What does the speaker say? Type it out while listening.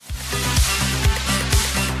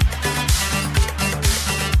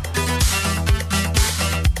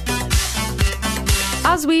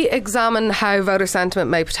As we examine how voter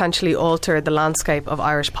sentiment may potentially alter the landscape of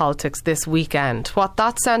Irish politics this weekend, what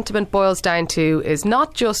that sentiment boils down to is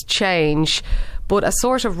not just change, but a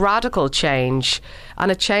sort of radical change,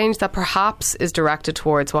 and a change that perhaps is directed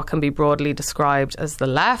towards what can be broadly described as the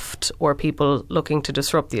left, or people looking to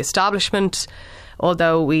disrupt the establishment,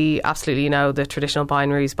 although we absolutely know the traditional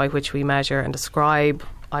binaries by which we measure and describe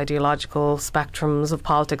ideological spectrums of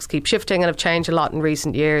politics keep shifting and have changed a lot in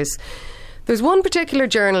recent years. There's one particular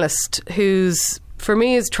journalist who's, for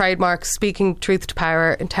me, is trademark speaking truth to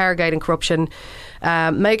power, interrogating corruption,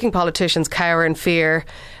 making politicians cower in fear,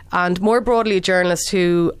 and more broadly a journalist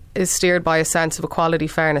who is steered by a sense of equality,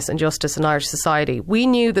 fairness and justice in Irish society. We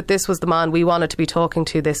knew that this was the man we wanted to be talking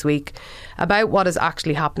to this week about what is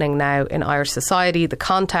actually happening now in Irish society, the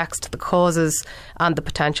context, the causes and the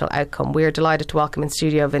potential outcome. We are delighted to welcome in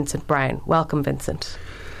studio Vincent Browne. Welcome, Vincent.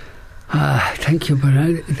 Thank you, but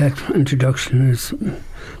that introduction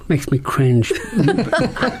makes me cringe.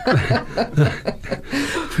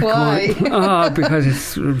 Why? Because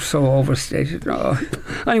it's so overstated.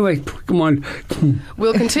 Anyway, come on.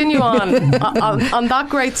 We'll continue on that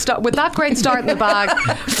great start. With that great start in the bag,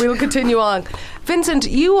 we'll continue on. Vincent,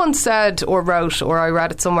 you once said or wrote, or I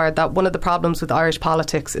read it somewhere, that one of the problems with Irish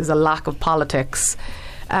politics is a lack of politics.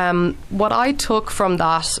 What I took from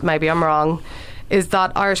that, maybe I'm wrong, is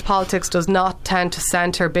that Irish politics does not tend to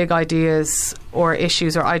centre big ideas or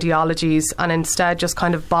issues or ideologies, and instead just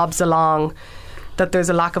kind of bobs along, that there's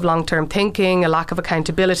a lack of long-term thinking, a lack of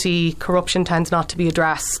accountability, corruption tends not to be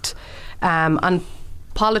addressed, and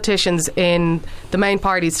politicians in the main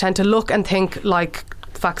parties tend to look and think like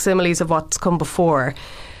facsimiles of what's come before.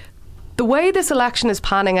 The way this election is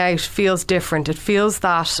panning out feels different. It feels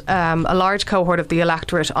that a large cohort of the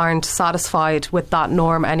electorate aren't satisfied with that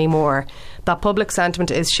norm anymore, that public sentiment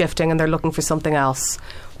is shifting and they're looking for something else.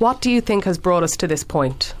 What do you think has brought us to this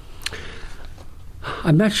point?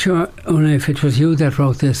 I'm not sure, Una, if it was you that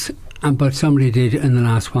wrote this, but somebody did in the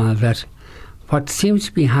last while, that what seems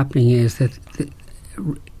to be happening is that it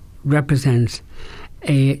represents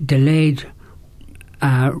a delayed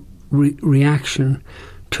reaction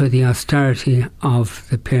to the austerity of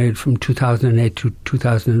the period from 2008 to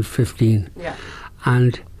 2015. Yeah.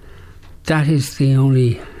 And that is the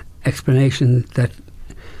only explanation that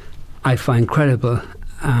I find credible.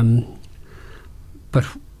 But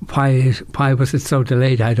why was it so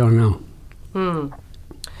delayed? I don't know.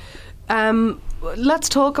 Let's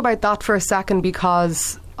talk about that for a second,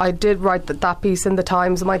 because I did write that piece in the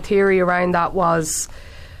Times. My theory around that was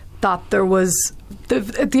that there was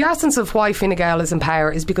the essence of why Fine Gael is in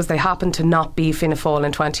power is because they happened to not be Fianna Fáil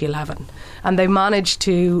in 2011, and they managed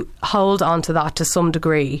to hold on to that to some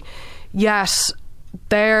degree. Yet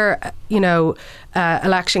their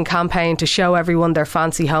election campaign to show everyone their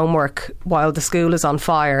fancy homework while the school is on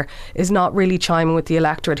fire is not really chiming with the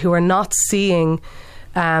electorate, who are not seeing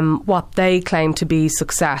what they claim to be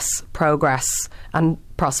success, progress and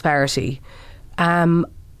prosperity.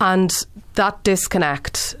 And that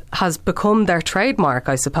disconnect has become their trademark,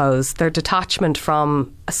 I suppose, their detachment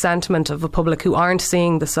from a sentiment of a public who aren't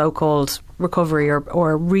seeing the so-called recovery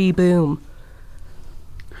or re-boom.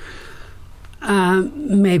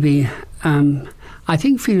 Maybe. I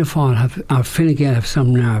think Fianna Fáil Fine Gael have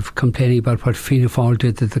some nerve complaining about what Fianna Fáil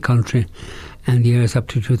did to the country in the years up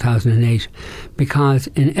to 2008, because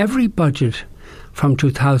in every budget from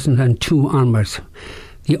 2002 onwards,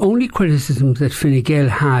 the only criticism that Fine Gael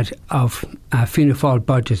had of Fianna Fáil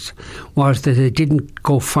budgets was that they didn't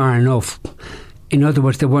go far enough. In other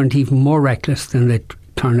words, they weren't even more reckless than they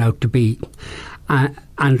turned out to be.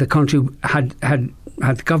 And the country had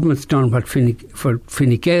the governments done what Fine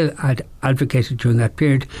Gael had advocated during that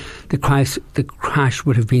period, the crash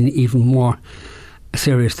would have been even more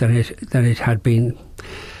serious than it had been.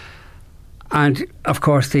 And of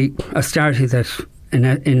course, the austerity that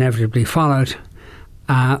inevitably followed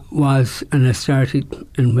was an austerity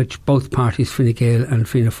in which both parties, Fine Gael and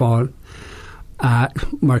Fianna Fáil,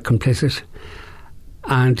 were complicit.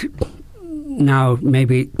 And now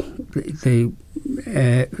maybe the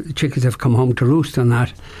chickens have come home to roost on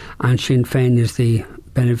that, and Sinn Féin is the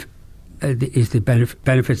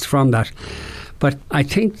benefits from that. But I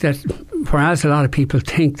think that whereas a lot of people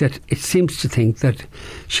think that, it seems to think that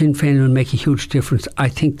Sinn Féin will make a huge difference, I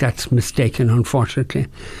think that's mistaken, unfortunately.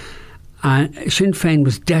 Sinn Féin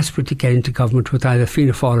was desperate to get into government with either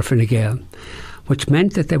Fianna Fáil or Fine Gael, which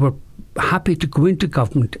meant that they were happy to go into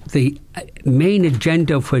government, the main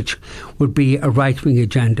agenda of which would be a right-wing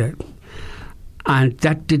agenda. And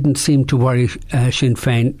that didn't seem to worry Sinn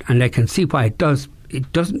Féin, and I can see why it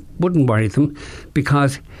wouldn't worry them,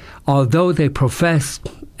 because although they profess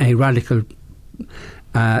a radical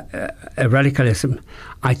radicalism,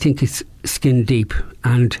 I think it's skin deep,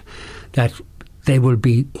 and that they will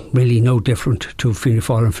be really no different to Fianna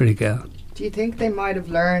Fáil and Fine Gael. Do you think they might have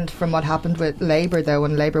learned from what happened with Labour, though,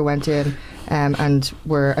 when Labour went in and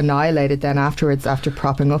were annihilated then afterwards, after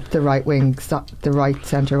propping up the right wing, the right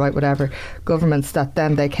centre, right whatever governments, that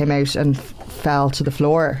then they came out and fell to the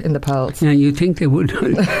floor in the polls? Yeah, you think they would?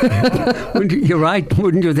 You're right,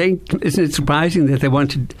 wouldn't you think? Isn't it surprising that they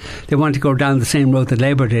want to go down the same road that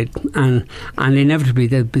Labour did, and inevitably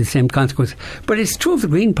there'll be the same consequence? But it's true of the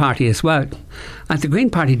Green Party as well. And the Green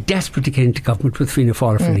Party desperately came into government with Fianna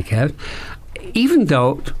Fáil and Fine Gael, even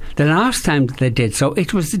though the last time that they did so,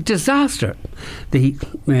 it was a disaster. The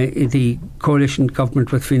coalition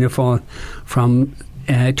government with Fianna Fáil from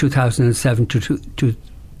 2007 to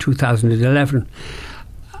 2011,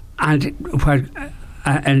 and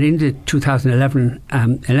in the 2011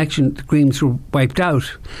 election, the Greens were wiped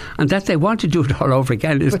out, and that they want to do it all over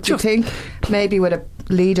again. But do you think maybe with a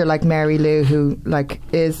leader like Mary Lou, who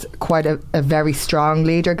is quite a very strong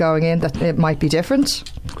leader going in, that it might be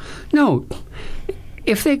different? No.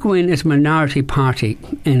 If they go in as a minority party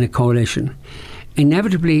in a coalition,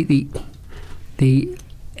 inevitably the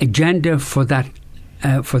agenda for that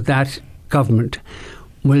government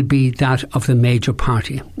will be that of the major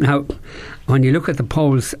party. Now, when you look at the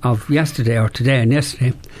polls of yesterday or today and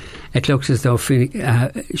yesterday, it looks as though Sinn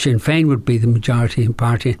Féin would be the majority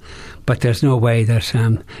party, but there's no way that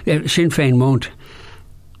Sinn Féin won't.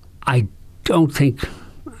 I don't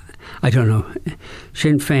know.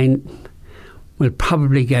 Sinn Féin will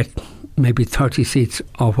probably get maybe 30 seats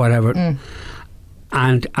or whatever.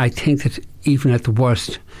 And I think that even at the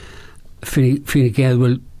worst, Fine Gael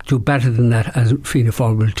will do better than that, as Fianna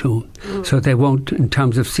Fáil will too. So they won't, in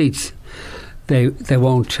terms of seats, they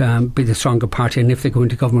won't be the stronger party. And if they go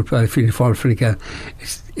into government by Fianna Fáil or Fine Gael,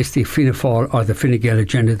 it's the Fianna Fáil or the Fine Gael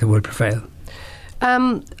agenda that will prevail.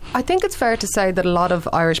 I think it's fair to say that a lot of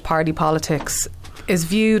Irish party politics is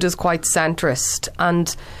viewed as quite centrist,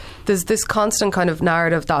 and there's this constant kind of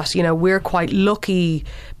narrative that, we're quite lucky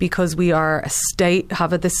because we are a state,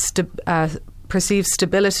 have this perceived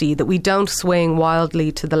stability, that we don't swing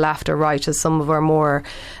wildly to the left or right as some of our more,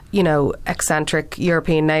 eccentric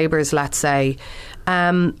European neighbours, let's say.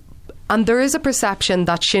 And there is a perception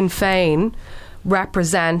that Sinn Féin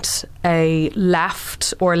represent a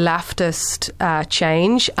left or leftist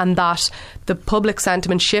change, and that the public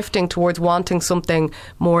sentiment shifting towards wanting something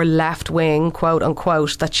more left-wing, quote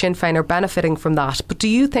unquote, that Sinn Féin are benefiting from that. But do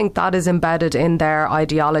you think that is embedded in their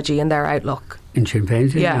ideology and their outlook? In Sinn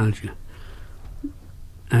Féin's ideology?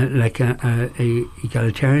 Like a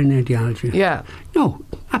egalitarian ideology? Yeah. No,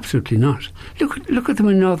 absolutely not. Look at them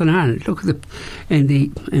in Northern Ireland. Look at in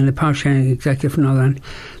the power sharing executive in Northern Ireland.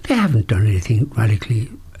 They haven't done anything radically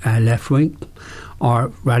left wing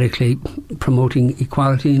or radically promoting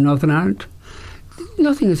equality in Northern Ireland.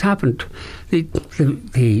 Nothing has happened.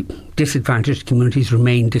 The disadvantaged communities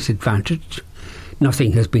remain disadvantaged.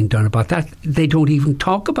 Nothing has been done about that. They don't even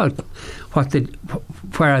talk about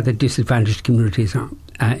where the disadvantaged communities are.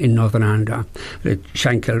 In Northern Ireland, the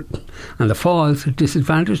Shankill and the Falls are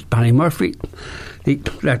disadvantaged, Ballymurphy, the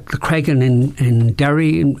Cregan in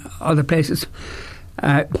Derry and other places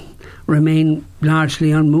remain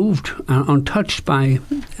largely unmoved, untouched by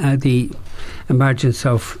the emergence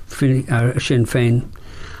of Sinn Féin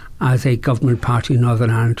as a government party in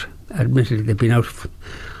Northern Ireland. Admittedly, they've been out of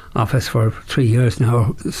office for 3 years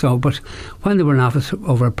now or so, but when they were in office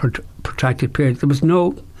over a protracted period, there was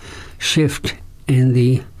no shift in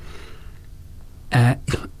the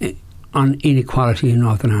on inequality in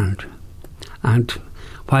Northern Ireland. And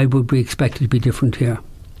why would we expect it to be different here?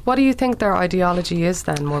 What do you think their ideology is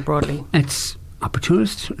then, more broadly? It's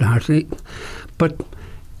opportunist, largely, but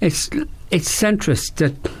it's centrist,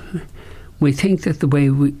 that we think that the way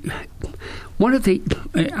one of the,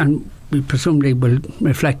 and we presumably will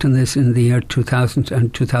reflect on this in the year 2000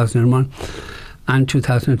 and 2001 and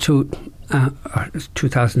 2002,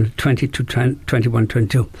 2020 to 21,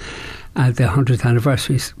 22, the 100th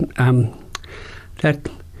anniversaries, that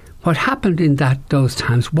what happened in those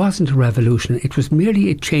times wasn't a revolution, it was merely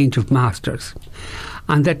a change of masters,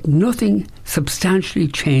 and that nothing substantially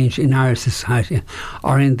changed in Irish society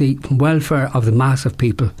or in the welfare of the mass of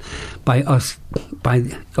people by us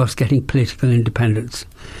getting political independence.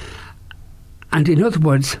 And in other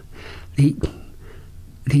words, the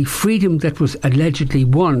freedom that was allegedly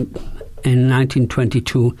won in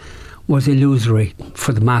 1922 was illusory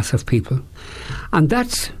for the mass of people. And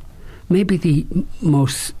that's maybe the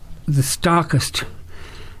starkest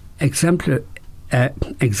example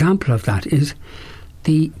of that is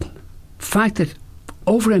the fact that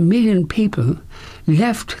over 1 million people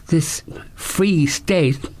left this free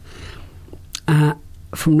state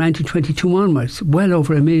from 1922 onwards. Well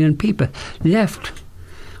over 1 million people left,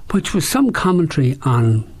 which was some commentary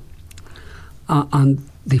on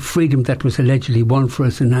the freedom that was allegedly won for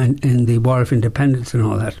us in the War of Independence and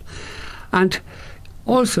all that. And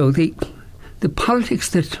also the politics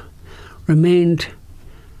that remained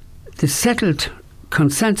the settled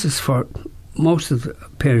consensus for most of the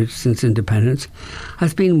period since independence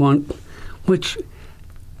has been one which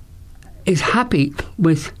is happy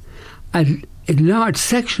with a large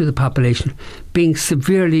section of the population being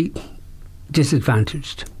severely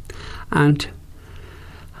disadvantaged. And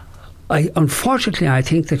unfortunately, I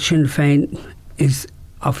think that Sinn Féin is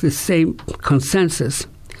of the same consensus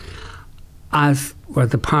as were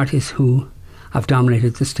the parties who have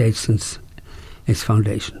dominated the state since its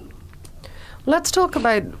foundation. Let's talk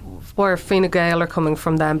about where Fine Gael are coming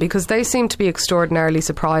from then, because they seem to be extraordinarily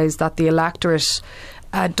surprised that the electorate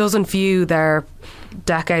doesn't view their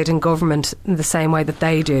decade in government in the same way that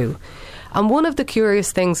they do. And one of the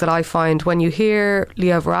curious things that I find when you hear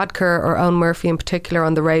Leo Varadkar or Owen Murphy in particular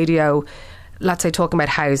on the radio, let's say talking about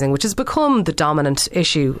housing, which has become the dominant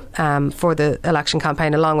issue for the election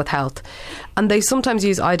campaign along with health. And they sometimes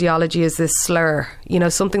use ideology as this slur,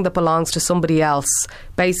 something that belongs to somebody else,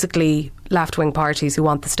 basically left-wing parties who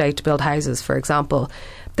want the state to build houses, for example.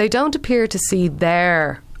 They don't appear to see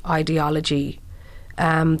their ideology,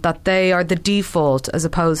 that they are the default as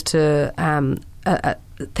opposed to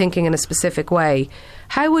thinking in a specific way.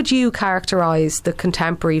 How would you characterise the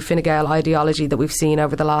contemporary Fine Gael ideology that we've seen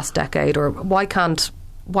over the last decade, or why can't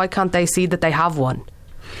they see that they have one?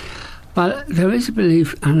 Well, there is a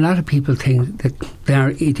belief, and a lot of people think that they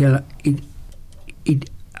are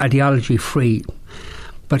ideology free,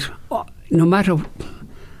 but no matter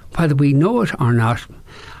whether we know it or not,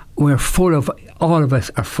 all of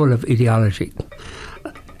us are full of ideology.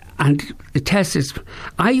 And the test is,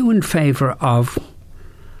 are you in favour of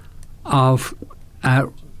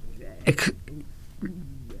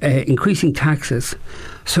increasing taxes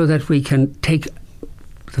so that we can take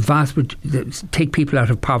take people out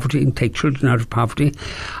of poverty and take children out of poverty?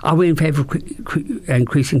 Are we in favour of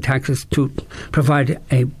increasing taxes to provide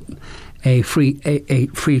a free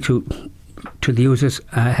to the users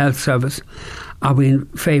health service? Are we in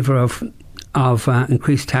favour of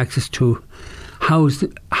increased taxes to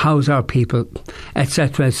house our people,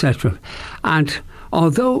 etc., etc.? And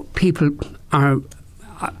although people are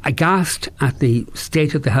aghast at the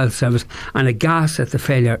state of the health service and aghast at the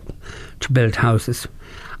failure to build houses,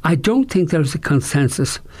 I don't think there's a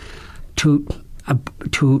consensus to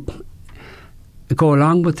go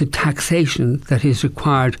along with the taxation that is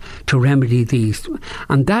required to remedy these.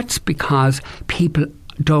 And that's because people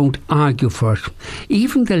don't argue for it.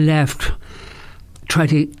 Even the left try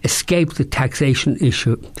to escape the taxation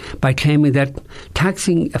issue by claiming that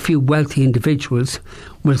taxing a few wealthy individuals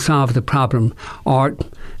will solve the problem, or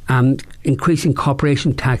increasing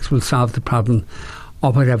corporation tax will solve the problem,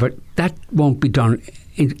 or whatever. That won't be done.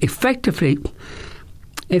 Effectively,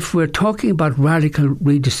 if we're talking about radical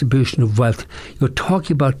redistribution of wealth, you're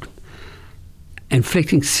talking about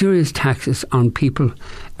inflicting serious taxes on people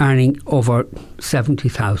earning over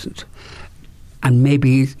 70,000. And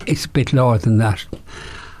maybe it's a bit lower than that.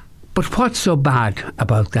 But what's so bad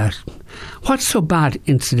about that? What's so bad,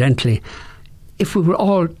 incidentally, if we were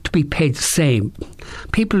all to be paid the same?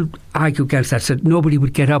 People argue against that, said nobody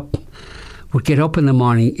would get up in the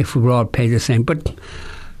morning if we were all paid the same. But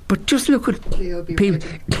just look at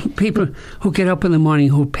people who get up in the morning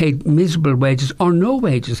who are paid miserable wages or no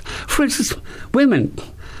wages. For instance, women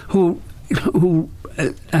who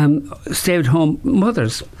stay-at-home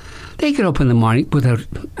mothers. They get up in the morning without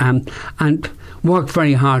and work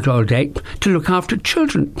very hard all day to look after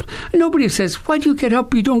children. Nobody says, "Why do you get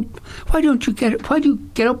up? Why do you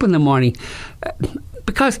get up in the morning?"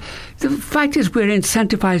 Because the fact is, we're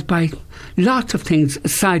incentivised by lots of things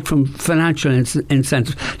aside from financial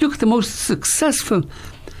incentives. Look, the most successful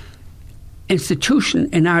institution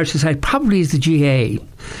in Irish society probably is the GAA,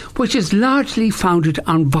 which is largely founded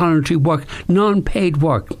on voluntary work, non-paid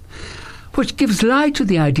work, which gives lie to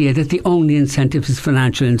the idea that the only incentive is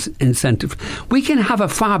financial incentive. We can have a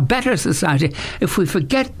far better society if we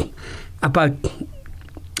forget about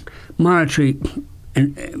monetary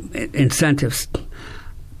incentives.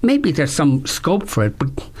 Maybe there's some scope for it, but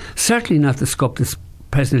certainly not the scope that's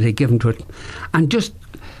presently given to it, and just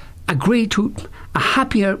agree to a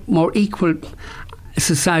happier, more equal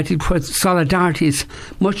society where solidarity is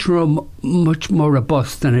much more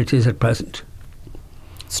robust than it is at present.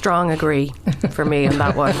 Strong agree for me on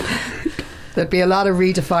that one. There'd be a lot of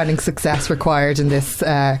redefining success required in this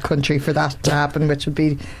country for that to happen, which would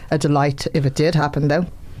be a delight if it did happen, though.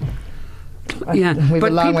 Yeah,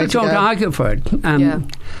 but people don't argue for it.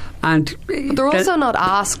 And they're also not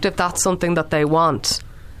asked if that's something that they want.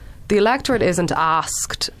 The electorate isn't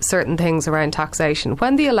asked certain things around taxation.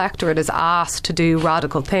 When the electorate is asked to do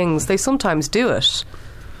radical things, they sometimes do it.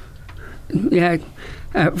 Yeah.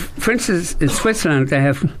 For instance, in Switzerland, they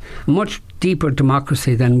have a much deeper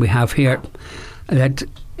democracy than we have here. That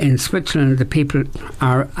in Switzerland, the people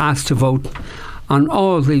are asked to vote on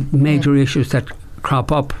all the major issues that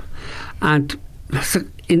crop up. And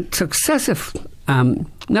in successive,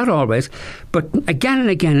 not always, but again and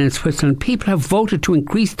again in Switzerland, people have voted to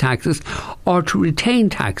increase taxes or to retain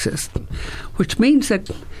taxes, which means that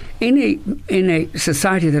in a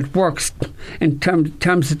society that works in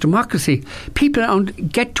terms of democracy, people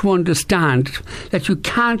get to understand that you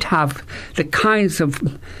can't have the kinds of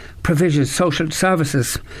provisions, social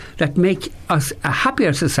services that make us a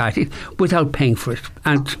happier society without paying for it.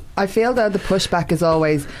 And I feel though the pushback is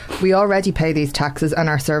always, we already pay these taxes and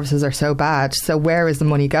our services are so bad, so where is the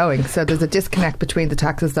money going? So there's a disconnect between the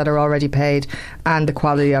taxes that are already paid and the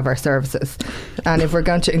quality of our services. And if we're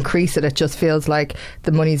going to increase it, it just feels like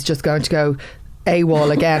the money's just going to go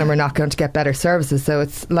AWOL again and we're not going to get better services. So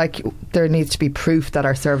it's like there needs to be proof that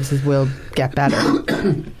our services will get better.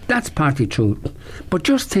 That's partly true. But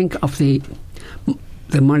just think of the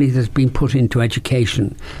money that's been put into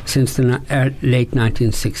education since the late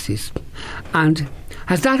 1960s. And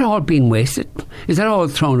has that all been wasted? Is that all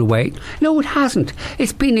thrown away? No, it hasn't.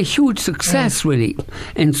 It's been a huge success, really,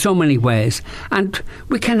 in so many ways. And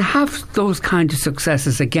we can have those kind of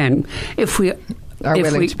successes again if we are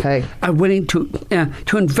willing to pay. Are willing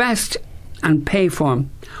to invest and pay for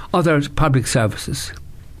other public services.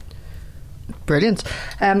 Brilliant.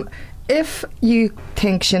 If you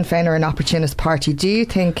think Sinn Féin are an opportunist party, do you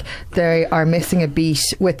think they are missing a beat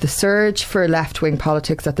with the surge for left-wing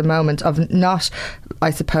politics at the moment of not, I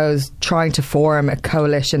suppose, trying to form a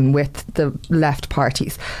coalition with the left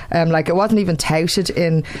parties? Like it wasn't even touted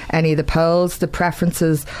in any of the polls. The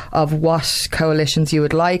preferences of what coalitions you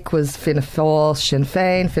would like was Fianna Fáil, Sinn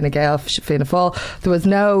Féin, Fine Gael, Fianna Fáil. There was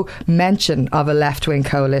no mention of a left-wing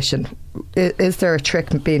coalition. Is there a trick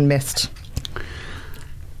being missed?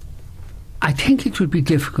 I think it would be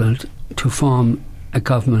difficult to form a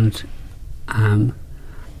government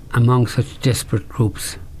among such disparate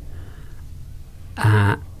groups.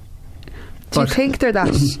 Do you think they're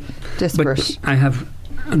that disparate? But I have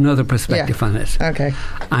another perspective on it. Okay.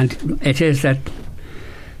 And it is that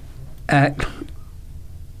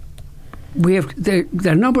we have there are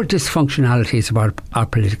a number of dysfunctionalities about our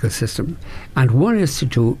political system, and one is to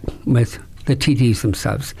do with the TDs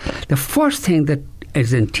themselves. The first thing that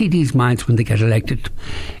is in TD's minds when they get elected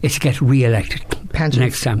is to get re-elected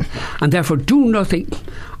next time, and therefore do nothing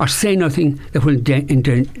or say nothing that will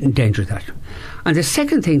endanger that. And the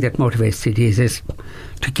second thing that motivates TDs is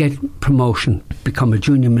to get promotion, become a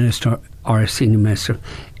junior minister or a senior minister.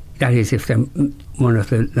 That is, if they're in one of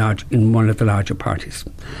the larger parties,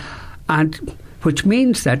 and which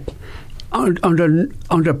means that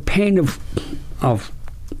under pain of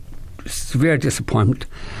severe disappointment,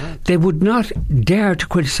 they would not dare to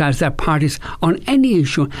criticise their parties on any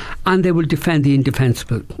issue, and they will defend the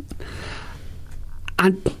indefensible.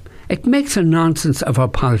 And it makes a nonsense of our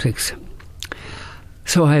politics.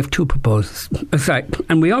 So I have two proposals.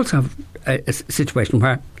 And we also have a situation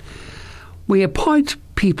where we appoint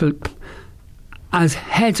people as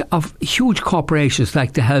heads of huge corporations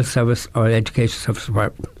like the health service or education service or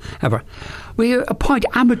whatever. We appoint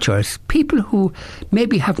amateurs, people who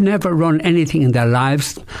maybe have never run anything in their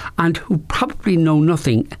lives and who probably know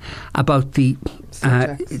nothing about the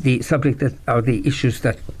subject that, or the issues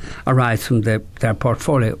that arise from their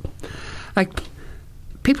portfolio. Like,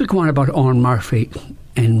 people go on about Owen Murphy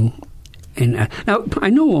now, I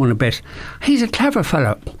know Owen a bit. He's a clever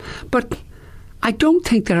fellow, but I don't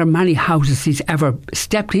think there are many houses he's ever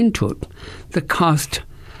stepped into that cost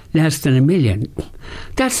less than $1 million.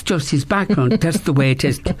 That's just his background. That's the way it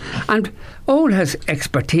is. And Owen has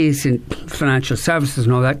expertise in financial services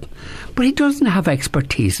and all that, but he doesn't have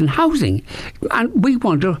expertise in housing. And we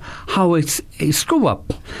wonder how it's a screw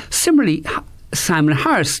up. Similarly, Simon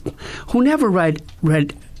Harris, who never ran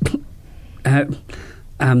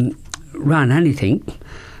anything,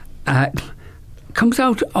 comes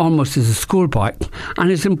out almost as a schoolboy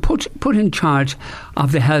and is put in charge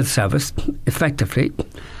of the health service effectively,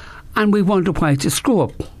 and we wonder why it's a screw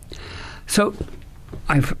up. So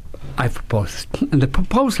I've proposed, and the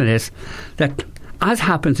proposal is that, as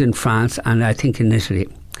happens in France and I think in Italy,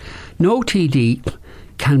 no TD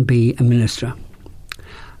can be a minister.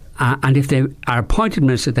 And if they are appointed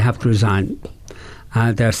minister, they have to resign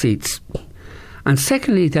their seats. And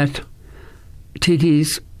secondly, that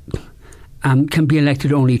TDs can be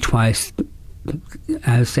elected only twice,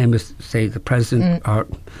 same as, say, the President or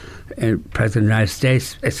President of the United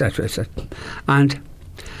States, etc., etc. And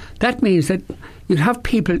that means that you'd have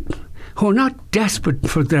people who are not desperate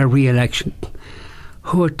for their re-election,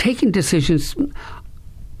 who are taking decisions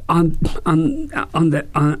on the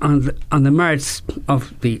merits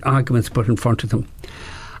of the arguments put in front of them,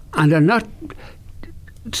 and are not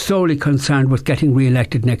solely concerned with getting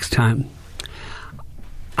re-elected next time.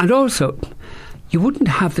 And also, you wouldn't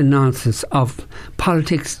have the nonsense of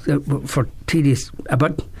politics for TDs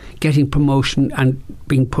about getting promotion and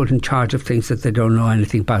being put in charge of things that they don't know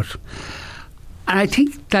anything about. And I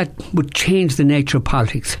think that would change the nature of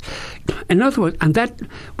politics. In other words, and that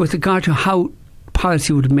with regard to how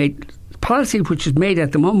policy would have made, policy which is made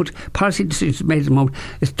at the moment, policy decisions made at the moment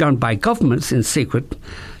is done by governments in secret.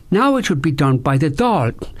 Now it would be done by the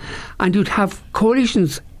Dáil, and you'd have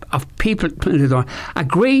coalitions of people in the Dáil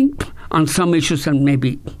agreeing on some issues, and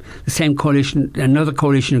maybe the same coalition, another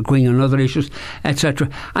coalition agreeing on other issues, etc.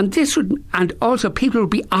 And this would, and also people would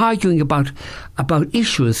be arguing about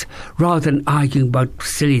issues rather than arguing about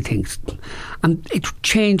silly things, and it would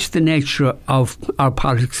change the nature of our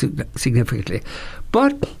politics significantly.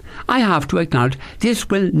 But I have to acknowledge this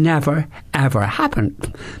will never ever happen,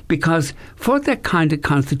 because for that kind of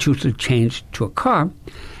constitutional change to occur,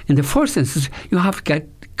 in the first instance, you have got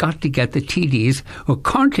to get the TDs who are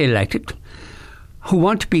currently elected, who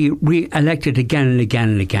want to be re-elected again and again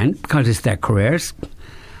and again because it's their careers,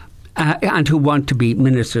 and who want to be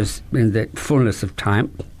ministers in the fullness of time.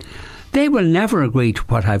 They will never agree to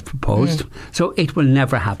what I've proposed, so it will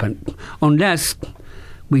never happen unless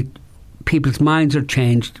people's minds are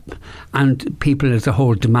changed and people as a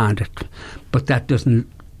whole demand it. But that doesn't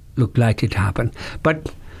look likely to happen.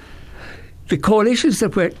 But the coalitions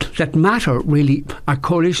that matter really are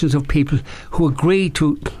coalitions of people who agree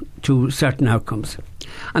to certain outcomes.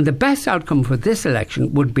 And the best outcome for this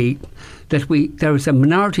election would be that there is a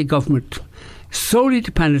minority government solely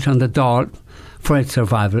dependent on the Dáil for its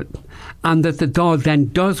survival, and that the Dáil then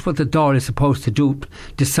does what the Dáil is supposed to do,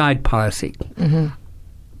 decide policy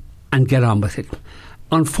and get on with it.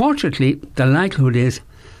 Unfortunately, the likelihood is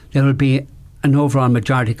there will be an overall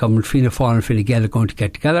majority government, Fianna Fáil and Fine Gael, are going to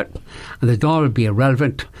get together, and the Dáil will be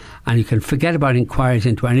irrelevant, and you can forget about inquiries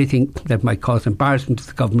into anything that might cause embarrassment to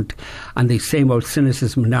the government, and the same old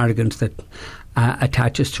cynicism and arrogance that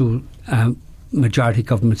attaches to majority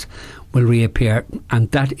governments will reappear,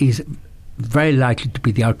 and that is very likely to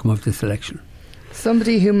be the outcome of this election.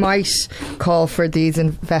 Somebody who might call for these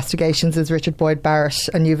investigations is Richard Boyd Barrett,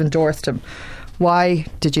 and you've endorsed him. Why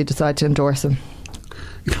did you decide to endorse him?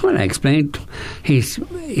 Well, I explained. He's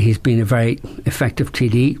been a very effective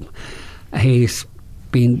TD. He's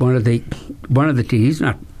been one of the TDs,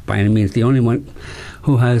 not by any means the only one,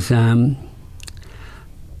 who has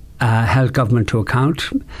held government to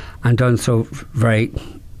account and done so very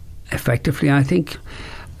effectively, I think.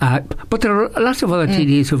 But there are lots of other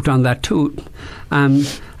TDs who've done that too.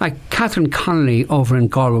 Like Catherine Connolly over in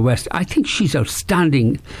Galway West. I think she's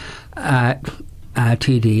outstanding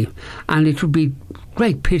TD, and it would be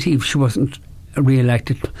great pity if she wasn't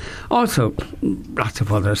re-elected. Also, lots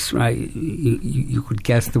of others. Right? You could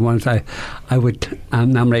guess the ones I would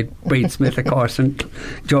nominate: Breed Smith, of course, and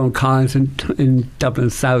Joan Collins in Dublin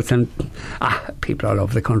South, and people all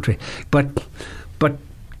over the country. But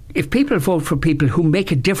if people vote for people who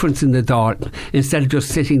make a difference in the Dáil instead of just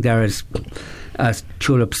sitting there as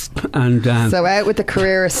tulips, and so out with the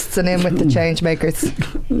careerists and in with the change makers.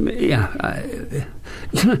 Yeah,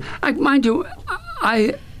 mind you,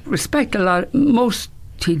 I respect a lot. Most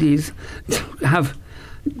TDs have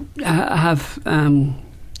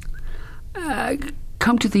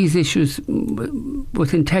come to these issues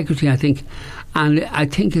with integrity, I think, and I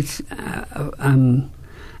think it's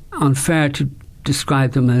unfair to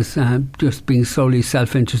describe them as just being solely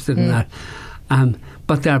self-interested in that.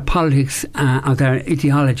 But their politics or their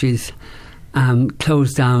ideologies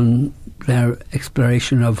close down their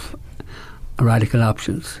exploration of radical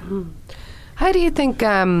options. How do you think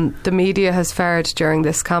the media has fared during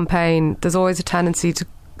this campaign? There's always a tendency to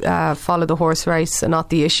follow the horse race and not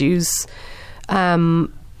the issues.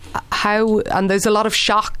 And there's a lot of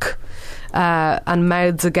shock and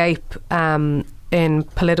mouths agape in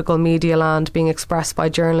political media land being expressed by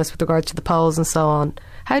journalists with regard to the polls and so on.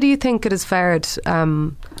 How do you think it has fared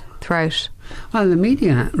throughout? Well, the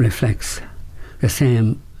media reflects the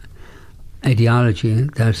same ideology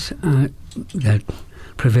that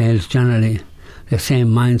prevails generally. the same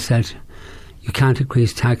mindset. You can't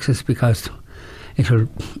increase taxes because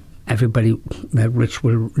everybody rich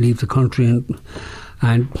will leave the country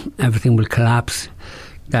and everything will collapse.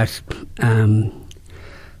 That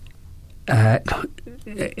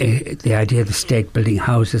the idea of the state building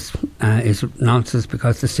houses is nonsense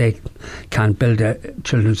because the state can't build a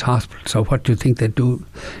children's hospital. So what do you think they'd do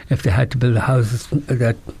if they had to build the houses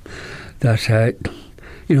that the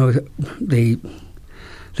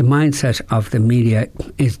mindset of the media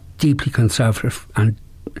is deeply conservative, and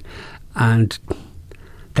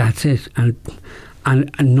that's it. And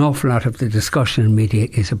an awful lot of the discussion in media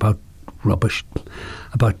is about rubbish,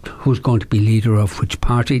 about who's going to be leader of which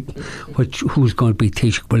party, who's going to be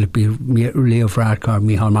Taoiseach. Will it be Leo Varadkar or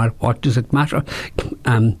Micheál Martin? What does it matter?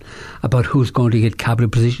 About who's going to get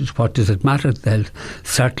cabinet positions? What does it matter? They'll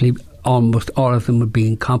certainly, almost all of them will be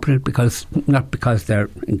incompetent, not because they're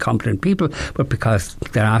incompetent people, but because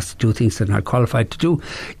they're asked to do things they're not qualified to do,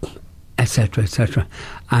 etc., etc.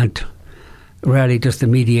 And rarely does the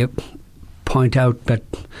media point out that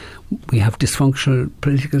we have dysfunctional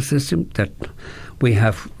political system, that we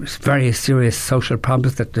have very serious social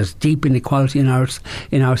problems, that there's deep inequality in our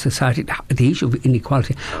society. The issue of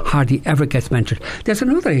inequality hardly ever gets mentioned. There's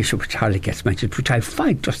another issue which hardly gets mentioned, which I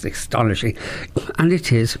find just astonishing, and it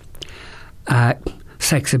is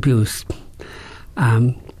sex abuse.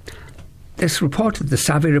 This report, the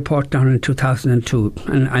Savvy report done in 2002,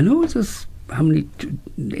 and I know it was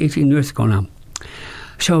 18 years ago now,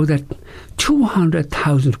 showed that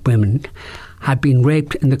 200,000 women had been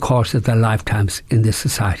raped in the course of their lifetimes in this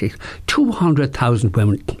society. 200,000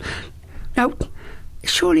 women. Now,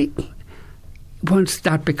 surely, once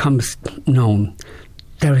that becomes known,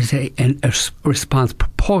 there is a response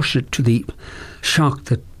proportionate to the shock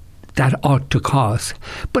that ought to cause.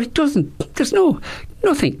 But it doesn't. There's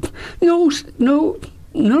nothing.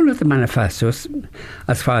 None of the manifestos,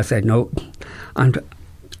 as far as I know, and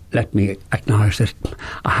let me acknowledge that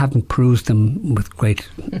I haven't perused them with great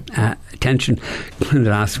attention in the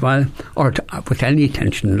last while, or with any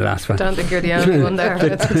attention in the last while. Don't think you're the only one there.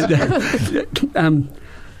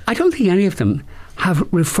 I don't think any of them have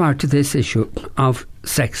referred to this issue of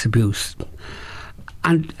sex abuse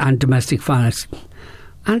and domestic violence.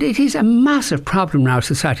 And it is a massive problem in our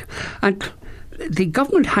society. And the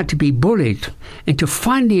government had to be bullied into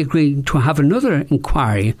finally agreeing to have another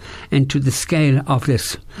inquiry into the scale of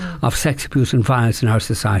this, of sex abuse and violence in our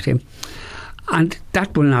society. And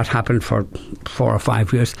that will not happen for 4 or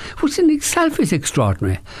 5 years, which in itself is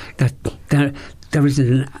extraordinary, that there is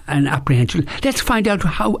an apprehension. Let's find out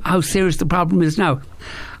how serious the problem is now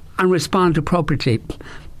and respond appropriately.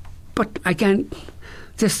 But again,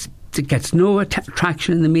 this gets no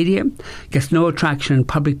traction in the media, gets no attraction in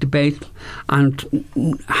public debate, and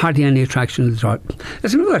hardly any attraction at all.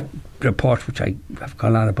 There's another report which I have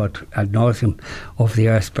gone on about ad nauseum over the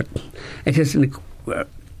years, but it is a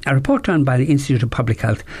report done by the Institute of Public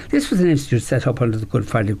Health. This was an institute set up under the Good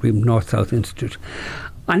Friday Agreement, North-South Institute,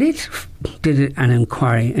 and it did an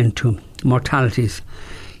inquiry into mortalities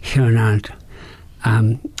here in Ireland,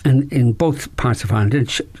 and in both parts of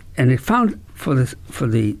Ireland, and it found for the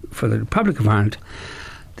Republic of Ireland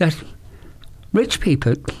that rich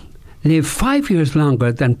people live 5 years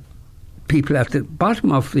longer than people at the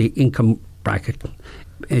bottom of the income bracket,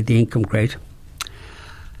 the income grade.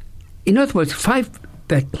 In other words,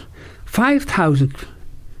 5,000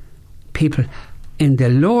 people in the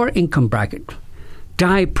lower income bracket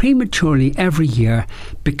die prematurely every year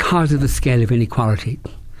because of the scale of inequality.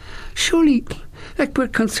 Surely, we're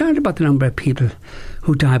concerned about the number of people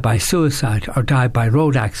who die by suicide or die by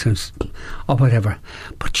road accidents or whatever,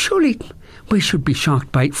 but surely we should be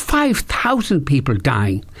shocked by 5,000 people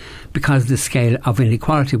dying because of the scale of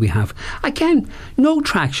inequality we have. Again, no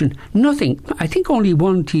traction, nothing. I think only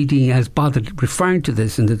one TD has bothered referring to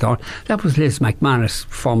this in the Dáil. That was Liz McManus,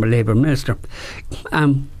 former Labour Minister.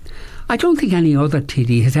 I don't think any other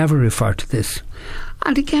TD has ever referred to this.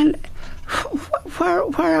 And again, where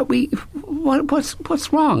are we?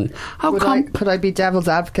 What's wrong? Could I be devil's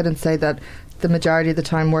advocate and say that the majority of the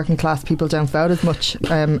time working class people don't vote as much,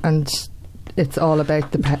 and it's all about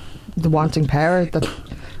the wanting power, that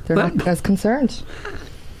they're not as concerned?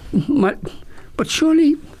 But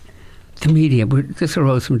surely the media, this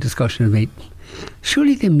arose from discussion of me,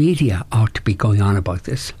 surely the media ought to be going on about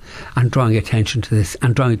this and drawing attention to this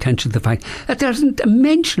and drawing attention to the fact that there isn't a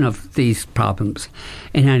mention of these problems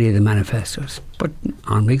in any of the manifestos. But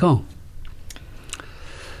on we go.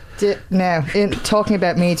 Now, in talking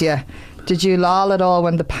about media, did you loll at all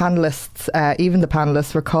when the panellists, even the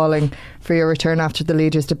panellists, were calling for your return after the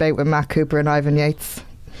leaders' debate with Matt Cooper and Ivan Yates?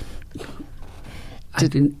 You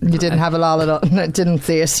didn't have it all at all. Didn't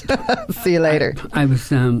see it. See you later. I was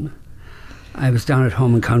down at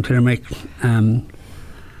home in County Limerick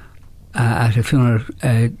at a funeral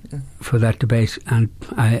for that debate, and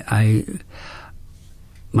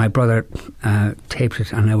my brother taped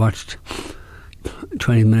it, and I watched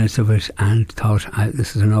 20 minutes of it and thought,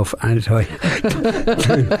 this is enough, and so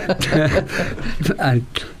and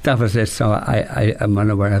that was it. So I'm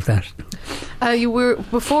unaware of that. You were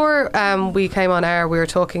before we came on air. We were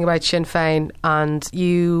talking about Sinn Féin, and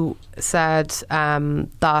you said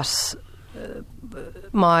that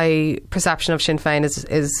my perception of Sinn Féin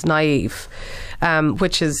is naive,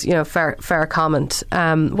 which is fair comment.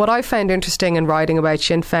 What I found interesting in writing about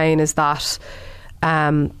Sinn Féin is that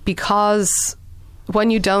because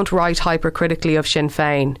when you don't write hypercritically of Sinn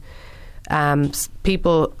Féin,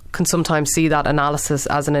 people can sometimes see that analysis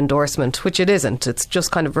as an endorsement, which it isn't. It's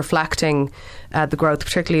just kind of reflecting the growth,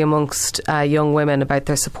 particularly amongst young women, about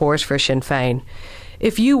their support for Sinn Féin.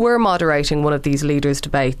 If you were moderating one of these leaders'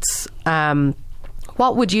 debates,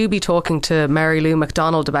 what would you be talking to Mary Lou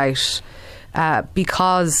McDonald about?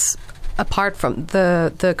 Because apart from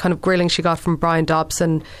the kind of grilling she got from Brian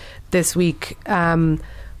Dobson this week,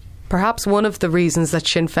 perhaps one of the reasons that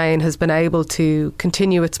Sinn Féin has been able to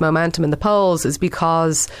continue its momentum in the polls is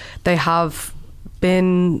because they have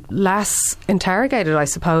been less interrogated, I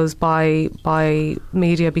suppose, by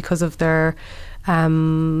media because of their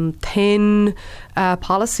thin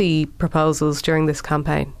policy proposals during this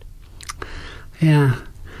campaign. Yeah.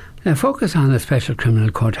 The focus on the Special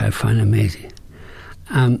Criminal Court I find amazing.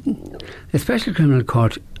 The Special Criminal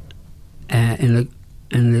Court in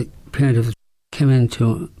the period of came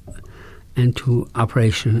into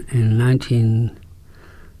operation in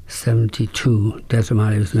 1972. Des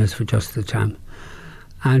O'Malley was Minister for Justice at the time,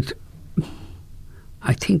 and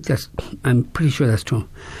I'm pretty sure that's true.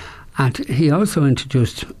 And he also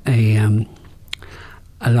introduced a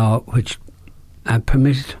law which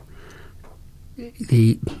permitted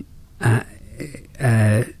the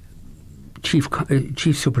chief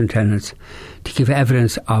superintendents to give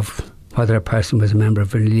evidence of whether a person was a member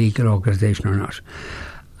of an illegal organisation or not,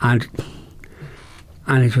 and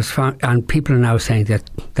it was found, and people are now saying that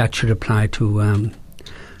should apply to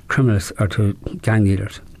criminals or to gang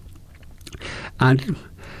leaders. And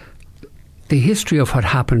the history of what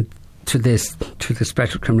happened to the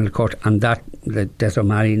Special Criminal Court and the Des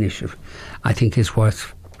O'Malley initiative, I think, is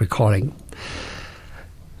worth recalling.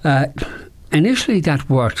 Initially, that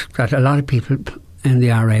worked. That a lot of people in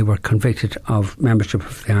the IRA were convicted of membership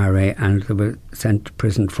of the IRA and they were sent to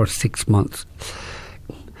prison for 6 months.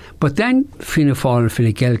 But then Fianna Fáil and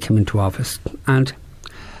Fine Gael came into office, and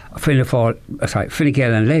Fine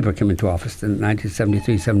Gael and Labour came into office in the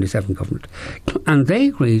 1973-77 government, and they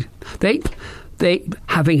agreed. They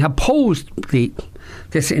having opposed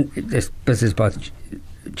this business about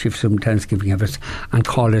chief superintendents giving evidence and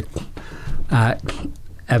called it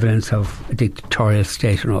evidence of a dictatorial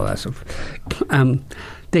state and all that stuff.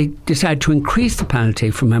 They decided to increase the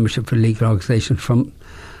penalty for membership of a legal organisation from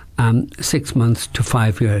 6 months to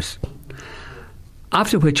 5 years.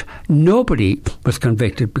 After which nobody was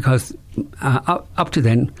convicted because up to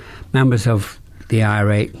then members of the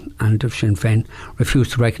IRA and of Sinn Féin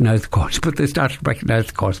refused to recognise the courts, but they started to recognise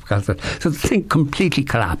the courts because of that. So the thing completely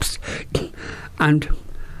collapsed. And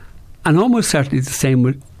almost certainly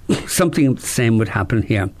something the same would happen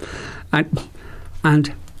here.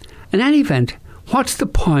 And in any event, what's the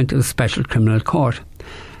point of the Special Criminal Court?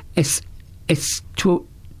 It's to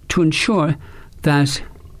ensure that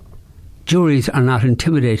juries are not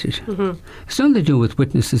intimidated. Mm-hmm. It's nothing to do with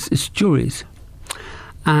witnesses, it's juries.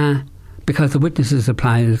 Because the witnesses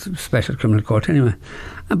apply in the Special Criminal Court anyway.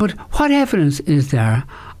 But what evidence is there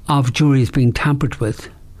of juries being tampered with?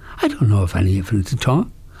 I don't know of any evidence at all.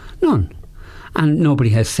 None. And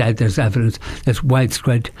nobody has said there's evidence, there's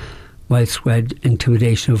widespread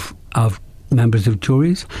intimidation of members of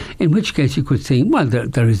juries, in which case you could see, well,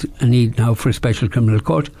 there is a need now for a Special Criminal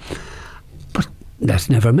Court. But that's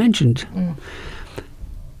never mentioned. Mm.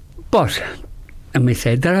 But, let me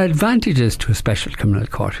say, there are advantages to a Special Criminal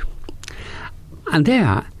Court. And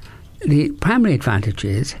the primary advantage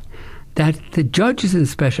is that the judges in the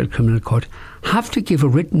Special Criminal Court have to give a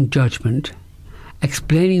written judgment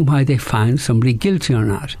explaining why they find somebody guilty or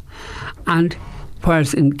not. And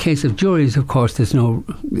whereas in case of juries, of course,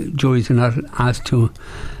 juries are not asked to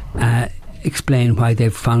explain why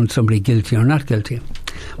they've found somebody guilty or not guilty.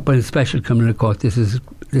 But in the Special Criminal Court, this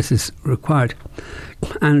is required.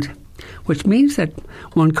 And which means that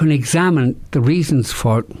one can examine the reasons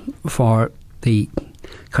for the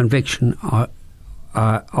conviction or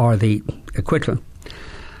the acquittal.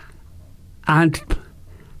 And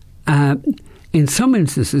in some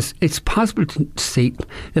instances, it's possible to see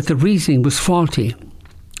that the reasoning was faulty.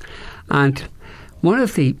 And one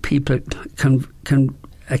of the people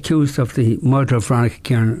accused of the murder of Veronica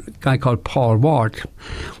Kieran, a guy called Paul Ward,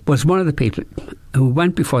 was one of the people who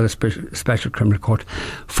went before the Special Criminal Court,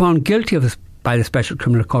 found guilty by the Special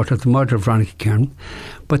Criminal Court of the murder of Veronica Kieran,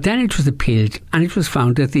 but then it was appealed and it was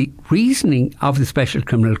found that the reasoning of the Special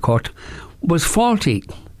Criminal Court was faulty.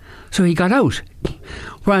 So he got out.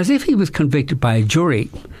 Whereas if he was convicted by a jury,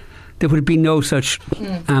 there would be no such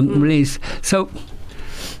release. So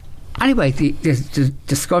anyway, the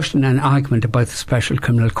discussion and argument about the Special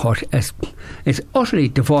Criminal Court is utterly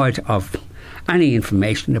devoid of any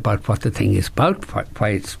information about what the thing is about, why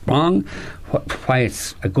it's wrong, why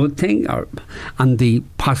it's a good thing, and the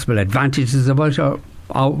possible advantages of it,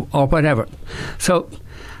 or whatever. So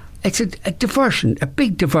it's a diversion, a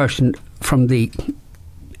big diversion from the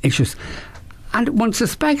issues. And one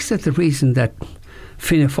suspects that the reason that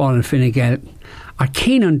Fianna Fáil and Fine Gael are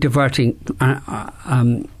keen on diverting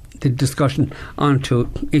the discussion onto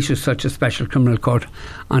issues such as Special Criminal Court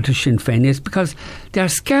onto Sinn Féin is because they're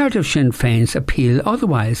scared of Sinn Féin's appeal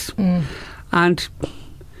otherwise. And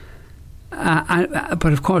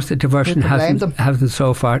but of course the diversion hasn't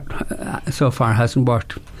so far hasn't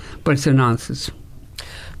worked. But it's a nonsense.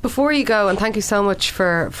 Before you go, and thank you so much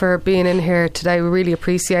for being in here today, we really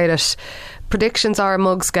appreciate it. Predictions are a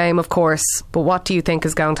mug's game, of course, but what do you think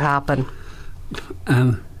is going to happen?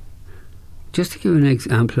 Just to give an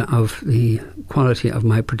example of the quality of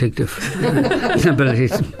my predictive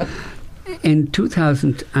abilities, in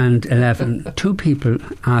 2011, two people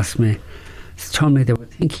told me they were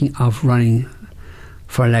thinking of running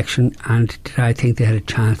for election, and did I think they had a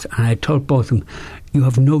chance? And I told both of them, you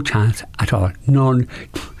have no chance at all, none.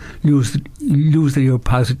 Lose your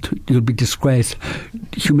deposit, you'll be disgraced,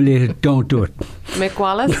 humiliated, don't do it. Mick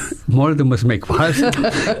Wallace? One of them was Mick Wallace.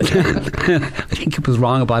 I think he was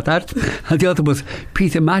wrong about that. And the other was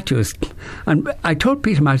Peter Matthews. And I told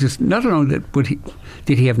Peter Matthews, not only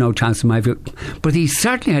did he have no chance in my view, but he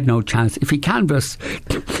certainly had no chance if he canvassed,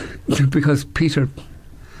 because Peter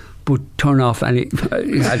would turn off any...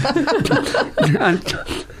 and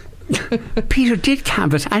Peter did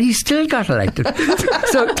canvass and he still got elected.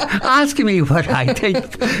 So asking me what I think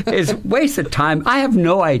is wasted time. I have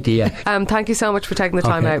no idea. Thank you so much for taking the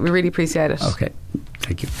time out. We really appreciate it. Okay,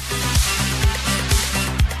 thank you.